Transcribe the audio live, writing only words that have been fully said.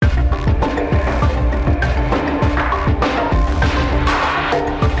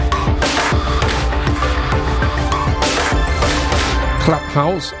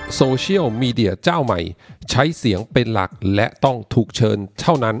Clubhouse โซเชียลมีเดียเจ้าใหม่ใช้เสียงเป็นหลักและต้องถูกเชิญเ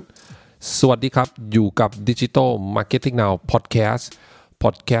ท่านั้นสวัสดีครับอยู่กับ Digital Marketing Now Podcast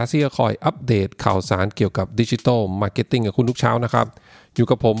ที่จะคอยอัปเดตข่าวสารเกี่ยวกับ Digital Marketing กับคุณทุกเช้านะครับอยู่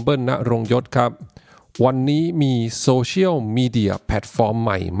กับผมเบิ้ลณรงค์ยศครับวันนี้มีโซเชียลมีเดียแพลตฟอร์มให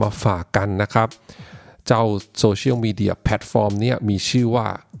ม่มาฝากกันนะครับเจ้าโซเชียลมีเดียแพลตฟอร์มนี้มีชื่อว่า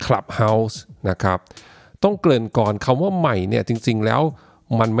Clubhouse นะครับต้องเกริ่นก่อนคำว่าใหม่เนี่ยจริงๆแล้ว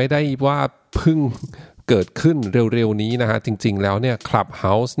มันไม่ได้ว่าเพิ่งเกิดขึ้นเร็วๆนี้นะฮะจริงๆแล้วเนี่ย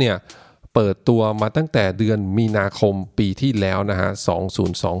Clubhouse เนี่ยเปิดตัวมาตั้งแต่เดือนมีนาคมปีที่แล้วนะฮะ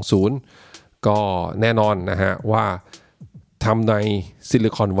2020ก็แน่นอนนะฮะว่าทำในซิลิ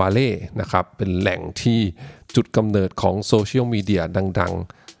คอนวัลเลย์นะครับเป็นแหล่งที่จุดกำเนิดของโซเชียลมีเดียดัง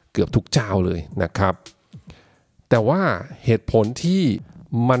ๆเกือบทุกเจ้าเลยนะครับแต่ว่าเหตุผลที่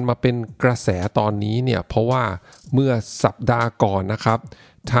มันมาเป็นกระแสตอนนี้เนี่ยเพราะว่าเมื่อสัปดาห์ก่อนนะครับ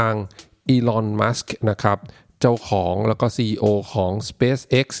ทางอีลอนมัสก์นะครับเจ้าของแล้วก็ CEO ของ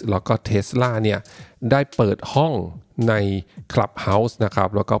SpaceX แล้วก็ Tesla เนี่ยได้เปิดห้องใน Clubhouse นะครับ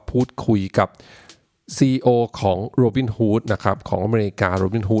แล้วก็พูดคุยกับ CEO ของ Robinhood นะครับของอเมริกา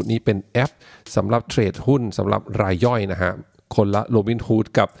Robinhood นี่เป็นแอปสำหรับเทรดหุ้นสำหรับรายย่อยนะฮะคนละ Robinhood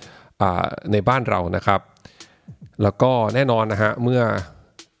กับในบ้านเรานะครับแล้วก็แน่นอนนะฮะเมื่อ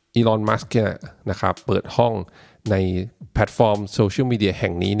อีลอนมัสก์นะครับเปิดห้องในแพลตฟอร์มโซเชียลมีเดียแห่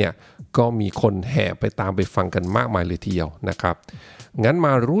งนี้เนี่ยก็มีคนแห่ไปตามไปฟังกันมากมายเลยทีเดียวนะครับงั้นม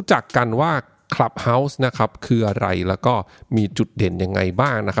ารู้จักกันว่า Clubhouse นะครับคืออะไรแล้วก็มีจุดเด่นยังไงบ้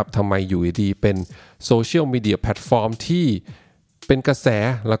างนะครับทำไมอยู่ดีเป็นโซเชียลมีเดียแพลตฟอร์มที่เป็นกระแส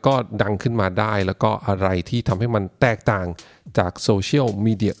แล้วก็ดังขึ้นมาได้แล้วก็อะไรที่ทำให้มันแตกต่างจากโซเชียล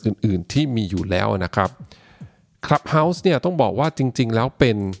มีเดียอื่นๆที่มีอยู่แล้วนะครับ Clubhouse เนี่ยต้องบอกว่าจริงๆแล้วเ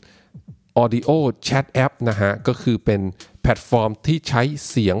ป็น Audio Chat App นะฮะก็คือเป็นแพลตฟอร์มที่ใช้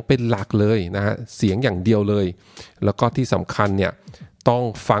เสียงเป็นหลักเลยนะฮะเสียงอย่างเดียวเลยแล้วก็ที่สำคัญเนี่ยต้อง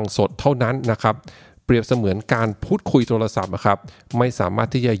ฟังสดเท่านั้นนะครับเปรียบเสมือนการพูดคุยโทรศัพท์นะครับไม่สามารถ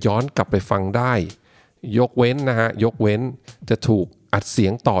ที่จะย้อนกลับไปฟังได้ยกเว้นนะฮะยกเว้นจะถูกอัดเสีย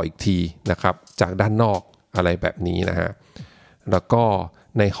งต่ออีกทีนะครับจากด้านนอกอะไรแบบนี้นะฮะแล้วก็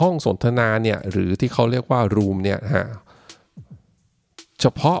ในห้องสนทนาเนี่ยหรือที่เขาเรียกว่า room เนี่ยฮะเฉ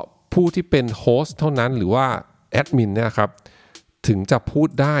พาะผู้ที่เป็นโฮสต์เท่านั้นหรือว่าแอดมินเนี่ยครับถึงจะพูด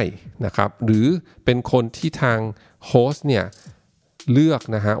ได้นะครับหรือเป็นคนที่ทางโฮสต์เนี่ยเลือก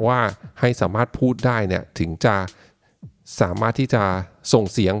นะฮะว่าให้สามารถพูดได้เนี่ยถึงจะสามารถที่จะส่ง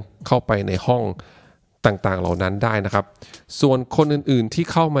เสียงเข้าไปในห้องต่างๆเหล่านั้นได้นะครับส่วนคนอื่นๆที่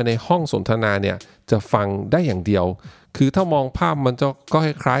เข้ามาในห้องสนทนาเนี่ยจะฟังได้อย่างเดียวคือถ้ามองภาพมันก็ค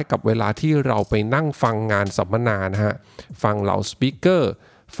ล้ายๆกับเวลาที่เราไปนั่งฟังงานสัมมนานะฮะฟังเหล่าสปีกเกอร์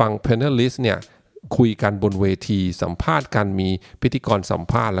ฟัง panelist เนี่ยคุยกันบนเวทีสัมภาษณ์กันมีพิธีกรสัม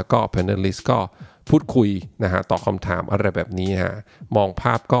ภาษณ์แล้วก็ panelist ก็พูดคุยนะฮะตอบคำถามอะไรแบบนี้ฮะมองภ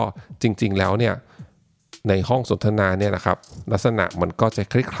าพก็จริงๆแล้วเนี่ยในห้องสนทนาเนี่ยนะครับลักษณะมันก็จะ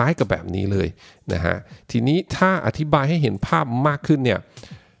คล้ายๆกับแบบนี้เลยนะฮะทีนี้ถ้าอธิบายให้เห็นภาพมากขึ้นเนี่ย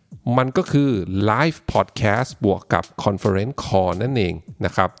มันก็คือ Live Podcast บวกกับ Conference Call นั่นเองน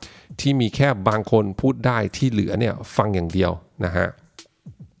ะครับที่มีแค่บางคนพูดได้ที่เหลือเนี่ยฟังอย่างเดียวนะฮะ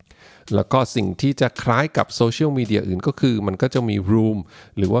แล้วก็สิ่งที่จะคล้ายกับโซเชียลมีเดียอื่นก็คือมันก็จะมี room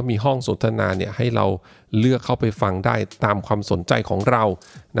หรือว่ามีห้องสนทนาเนี่ยให้เราเลือกเข้าไปฟังได้ตามความสนใจของเรา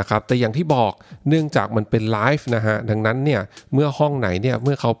นะครับแต่อย่างที่บอกเนื่องจากมันเป็นไลฟ์นะฮะดังนั้นเนี่ยเมื่อห้องไหนเนี่ยเ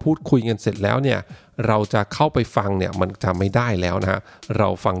มื่อเขาพูดคุยกันเสร็จแล้วเนี่ยเราจะเข้าไปฟังเนี่ยมันจะไม่ได้แล้วนะฮะเรา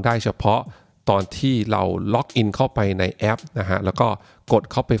ฟังได้เฉพาะตอนที่เราล็อกอินเข้าไปในแอปนะฮะแล้วก็กด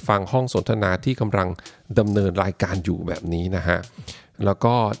เข้าไปฟังห้องสนทนาที่กำลังดำเนินรายการอยู่แบบนี้นะฮะแล้ว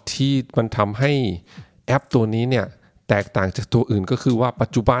ก็ที่มันทำให้แอปตัวนี้เนี่ยแตกต่างจากตัวอื่นก็คือว่าปั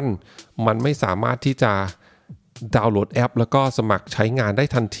จจุบันมันไม่สามารถที่จะดาวน์โหลดแอปแล้วก็สมัครใช้งานได้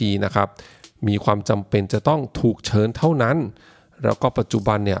ทันทีนะครับมีความจำเป็นจะต้องถูกเชิญเท่านั้นแล้วก็ปัจจุ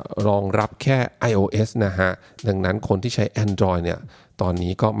บันเนี่ยรองรับแค่ iOS นะฮะดังนั้นคนที่ใช้ Android เนี่ยตอน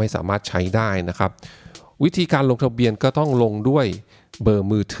นี้ก็ไม่สามารถใช้ได้นะครับวิธีการลงทะเบียนก็ต้องลงด้วยเบอร์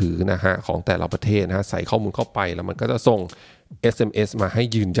มือถือนะฮะของแต่ละประเทศนะฮะใส่ข้อมูลเข้าไปแล้วมันก็จะส่งSMS มาให้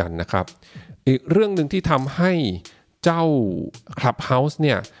ยืนยันนะครับอีกเรื่องหนึ่งที่ทำให้เจ้า Clubhouse เ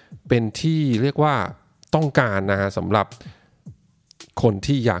นี่ยเป็นที่เรียกว่าต้องการนะฮะสำหรับคน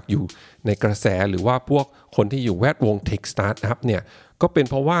ที่อยากอยู่ในกระแสหรือว่าพวกคนที่อยู่แวดวง Tech Startup เนี่ยก็เป็น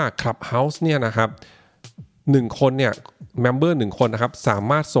เพราะว่า Clubhouse เนี่ยนะครับ1คนเนี่ยเมมเบอร์1คนนะครับสา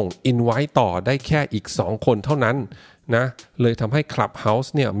มารถส่ง invite ต่อได้แค่อีก2คนเท่านั้นนะเลยทำให้ Clubhouse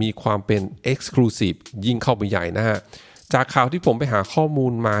เนี่ยมีความเป็น Exclusive ยิ่งเข้าไปใหญ่นะฮะ จากข่าวที่ผมไปหาข้อมู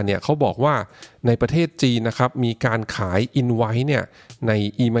ลมาเนี่ยเขาบอกว่าในประเทศจีนนะครับมีการขาย Invite เนี่ยใน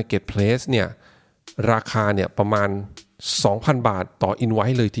e-marketplace เนี่ยราคาเนี่ยประมาณ 2,000 บาทต่อ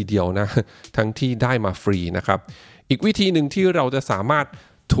Invite เลยทีเดียวนะทั้งที่ได้มาฟรีนะครับอีกวิธีหนึ่งที่เราจะสามารถ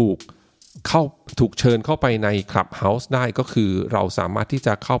ถูกเชิญเข้าไปใน Clubhouse ได้ก็คือเราสามารถที่จ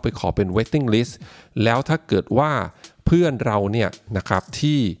ะเข้าไปขอเป็น waiting list แล้วถ้าเกิดว่าเพื่อนเราเนี่ยนะครับ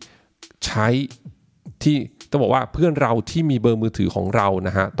ที่ใช้ที่ต้องบอกว่าเพื่อนเราที่มีเบอร์มือถือของเราน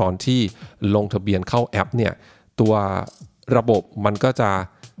ะฮะตอนที่ลงทะเบียนเข้าแอปเนี่ยตัวระบบมันก็จะ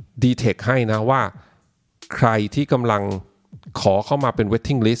detect ให้นะว่าใครที่กำลังขอเข้ามาเป็น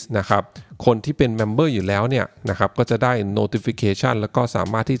waiting list นะครับคนที่เป็น member อยู่แล้วเนี่ยนะครับก็จะได้ notification แล้วก็สา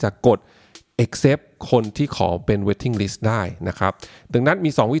มารถที่จะกด accept คนที่ขอเป็น waiting list ได้นะครับดังนั้นมี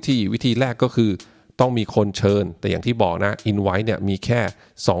2วิธีแรกก็คือต้องมีคนเชิญแต่อย่างที่บอกนะ invite เนี่ยมีแค่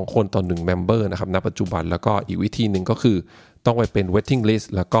2คนต่อ1 member นะครับณปัจจุบันแล้วก็อีกวิธีหนึ่งก็คือต้องไปเป็น waiting list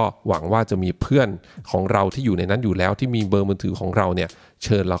แล้วก็หวังว่าจะมีเพื่อนของเราที่อยู่ในนั้นอยู่แล้วที่มีเบอร์มือถือของเราเนี่ยเ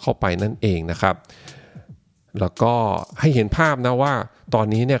ชิญเราเข้าไปนั่นเองนะครับแล้วก็ให้เห็นภาพนะว่าตอน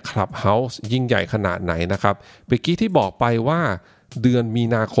นี้เนี่ย Clubhouse ยิ่งใหญ่ขนาดไหนนะครับเมื่อกี้ที่บอกไปว่าเดือนมี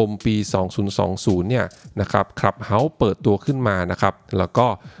นาคมปี2020เนี่ยนะครับ Clubhouse เปิดตัวขึ้นมานะครับแล้วก็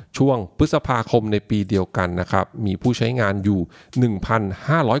ช่วงพฤษภาคมในปีเดียวกันนะครับมีผู้ใช้งานอยู่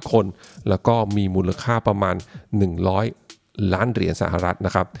 1,500 คนแล้วก็มีมูลค่าประมาณ100 ล้านเหรียญสหรัฐน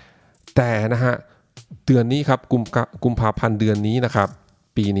ะครับแต่นะฮะเดือนนี้ครับกุมภาพันธ์เดือนนี้นะครับ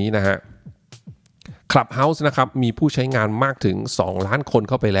ปีนี้นะฮะClubhouse นะครับมีผู้ใช้งานมากถึง2 ล้านคน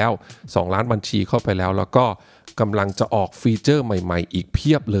เข้าไปแล้ว2 ล้านบัญชีเข้าไปแล้วแล้วก็กำลังจะออกฟีเจอร์ใหม่ๆอีกเ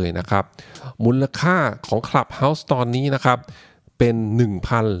พียบเลยนะครับมูลค่าของ Clubhouse ตอนนี้นะครับเป็น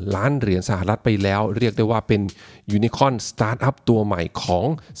 1,000 ล้านเหรียญสหรัฐไปแล้วเรียกได้ว่าเป็นยูนิคอร์นสตาร์ทอัพตัวใหม่ของ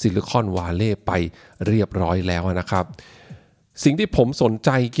ซิลิคอนวาเลย์ไปเรียบร้อยแล้วนะครับสิ่งที่ผมสนใจ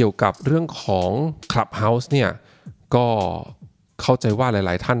เกี่ยวกับเรื่องของ Clubhouse เนี่ยก็เข้าใจว่าห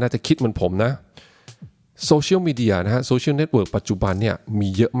ลายๆท่านน่าจะคิดเหมือนผมนะโซเชียลมีเดียนะฮะโซเชียลเน็ตเวิร์กปัจจุบันเนี่ยมี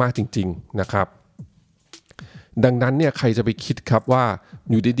เยอะมากจริงๆนะครับดังนั้นเนี่ยใครจะไปคิดครับว่า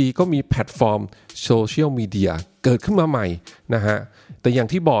อยู่ดีๆก็มีแพลตฟอร์มโซเชียลมีเดียเกิดขึ้นมาใหม่นะฮะแต่อย่าง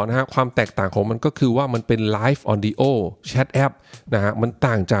ที่บอกนะฮะความแตกต่างของมันก็คือว่ามันเป็นไลฟ์ออดิโอแชทแอปนะฮะมัน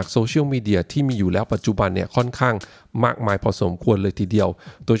ต่างจากโซเชียลมีเดียที่มีอยู่แล้วปัจจุบันเนี่ยค่อนข้างมากมายพอสมควรเลยทีเดียว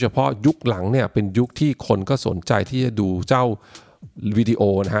โดยเฉพาะยุคหลังเนี่ยเป็นยุคที่คนก็สนใจที่จะดูเจ้าวิดีโอ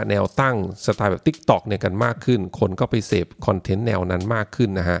นะฮะแนวตั้งสไตล์แบบ TikTok เนี่ยกันมากขึ้นคนก็ไปเสพคอนเทนต์แนวนั้นมากขึ้น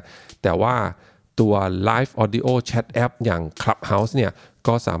นะฮะแต่ว่าตัว Live Audio Chat App อย่าง Clubhouse เนี่ย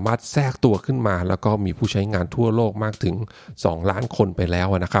ก็สามารถแทรกตัวขึ้นมาแล้วก็มีผู้ใช้งานทั่วโลกมากถึง2 ล้านคนไปแล้ว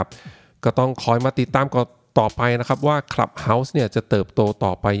นะครับก็ต้องคอยมาติดตามกันต่อไปนะครับว่า Clubhouse เนี่ยจะเติบโตต่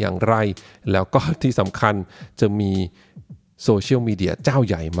อไปอย่างไรแล้วก็ที่สำคัญจะมีโซเชียลมีเดียเจ้า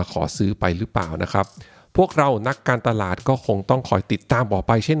ใหญ่มาขอซื้อไปหรือเปล่านะครับพวกเรานักการตลาดก็คงต้องคอยติดตามต่อไ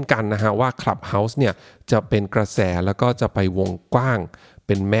ปเช่นกันนะฮะว่า Clubhouse เนี่ยจะเป็นกระแสแล้วก็จะไปวงกว้างเ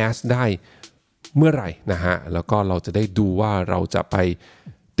ป็นแมสได้เมื่อไหร่นะฮะแล้วก็เราจะได้ดูว่าเราจะไป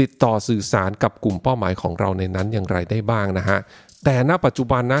ติดต่อสื่อสารกับกลุ่มเป้าหมายของเราในนั้นอย่างไรได้บ้างนะฮะแต่ณปัจจุ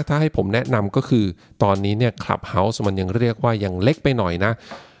บันนะถ้าให้ผมแนะนำก็คือตอนนี้เนี่ย Clubhouse มันยังเรียกว่ายังเล็กไปหน่อยนะ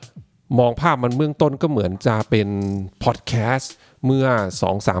มองภาพมันเบื้องต้นก็เหมือนจะเป็นพอดแคสต์เมื่อ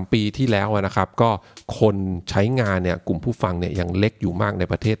 2-3 ปีที่แล้วนะครับก็คนใช้งานเนี่ยกลุ่มผู้ฟังเนี่ยยังเล็กอยู่มากใน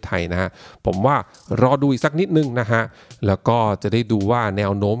ประเทศไทยนะฮะผมว่ารอดูอีกสักนิดนึงนะฮะแล้วก็จะได้ดูว่าแน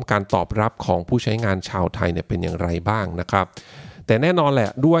วโน้มการตอบรับของผู้ใช้งานชาวไทยเนี่ยเป็นอย่างไรบ้างนะครับแต่แน่นอนแหละ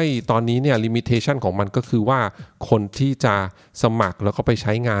ด้วยตอนนี้เนี่ยลิมิเตชันของมันก็คือว่าคนที่จะสมัครแล้วก็ไปใ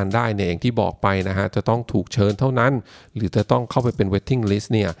ช้งานได้เนี่ยอย่างที่บอกไปนะฮะจะต้องถูกเชิญเท่านั้นหรือจะต้องเข้าไปเป็น waiting list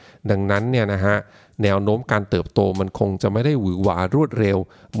เนี่ยดังนั้นเนี่ยนะฮะแนวโน้มการเติบโตมันคงจะไม่ได้หวือหวารวดเร็ว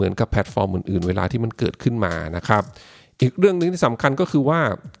เหมือนกับแพลตฟอร์มอื่นๆเวลาที่มันเกิดขึ้นมานะครับอีกเรื่องนึงที่สำคัญก็คือว่า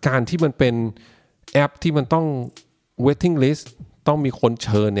การที่มันเป็นแอปที่มันต้อง waiting list ต้องมีคนเ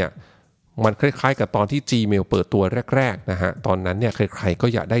ชิญเนี่ยมันคล้ายๆกับตอนที่ Gmail เปิดตัวแรกๆนะฮะตอนนั้นเนี่ยใครๆก็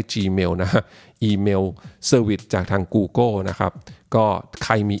อยากได้ Gmail นะฮะอีเมลเซอร์วิสจากทาง Google นะครับก็ใค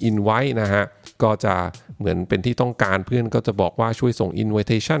รมี Invite นะฮะก็จะเหมือนเป็นที่ต้องการเพื่อนก็จะบอกว่าช่วยส่ง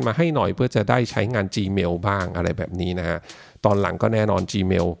Invitation มาให้หน่อยเพื่อจะได้ใช้งาน Gmail บ้างอะไรแบบนี้นะฮะตอนหลังก็แน่นอน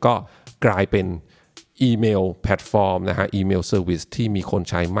Gmail ก็กลายเป็นอีเมลแพลตฟอร์มนะฮะอีเมลเซอร์วิสที่มีคน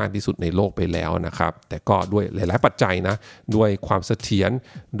ใช้มากที่สุดในโลกไปแล้วนะครับแต่ก็ด้วยหลายๆปัจจัยนะด้วยความเสถียร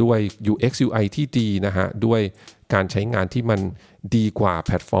ด้วย UX UI ที่ดีนะฮะด้วยการใช้งานที่มันดีกว่าแ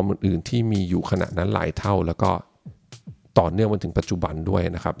พลตฟอร์มอื่นๆที่มีอยู่ขณะนั้นหลายเท่าแล้วก็ ต่อเนื่องมาถึงปัจจุบันด้วย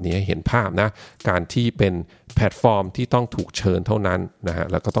นะครับนี่ให้เห็นภาพนะการที่เป็นแพลตฟอร์มที่ต้องถูกเชิญเท่านั้นนะฮะ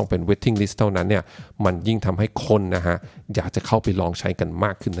แล้วก็ต้องเป็น waiting list เท่านั้นเนี่ยมันยิ่งทำให้คนนะฮะอยากจะเข้าไปลองใช้กันม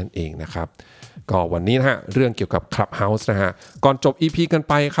ากขึ้นนั่นเองนะครับก็วันนี้นะฮะเรื่องเกี่ยวกับ Clubhouse นะฮะก่อนจบ EP กัน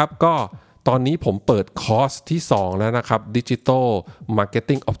ไปครับก็ตอนนี้ผมเปิดคอร์สที่2แล้วนะครับ Digital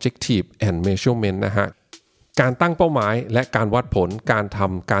Marketing Objective and Measurement นะฮะการตั้งเป้าหมายและการวัดผลการท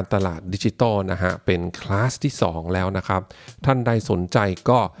ำการตลาดดิจิทัลนะฮะเป็นคลาสที่2แล้วนะครับท่านใดสนใจ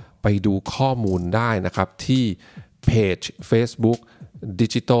ก็ไปดูข้อมูลได้นะครับที่เพจ Facebook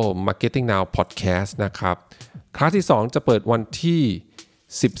Digital Marketing Now Podcast นะครับคลาสที่2จะเปิดวันที่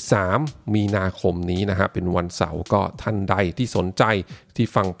13มีนาคมนี้นะฮะเป็นวันเสาร์ก็ท่านใดที่สนใจที่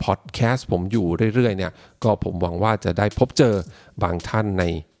ฟังพอดแคสต์ผมอยู่เรื่อยๆเนี่ยก็ผมหวังว่าจะได้พบเจอบางท่านใน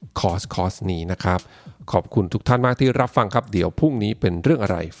คอร์สนี้นะครับขอบคุณทุกท่านมากที่รับฟังครับเดี๋ยวพรุ่งนี้เป็นเรื่องอะ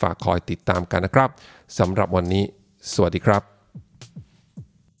ไรฝากคอยติดตามกันนะครับสำหรับวันนี้สวัสดีครับ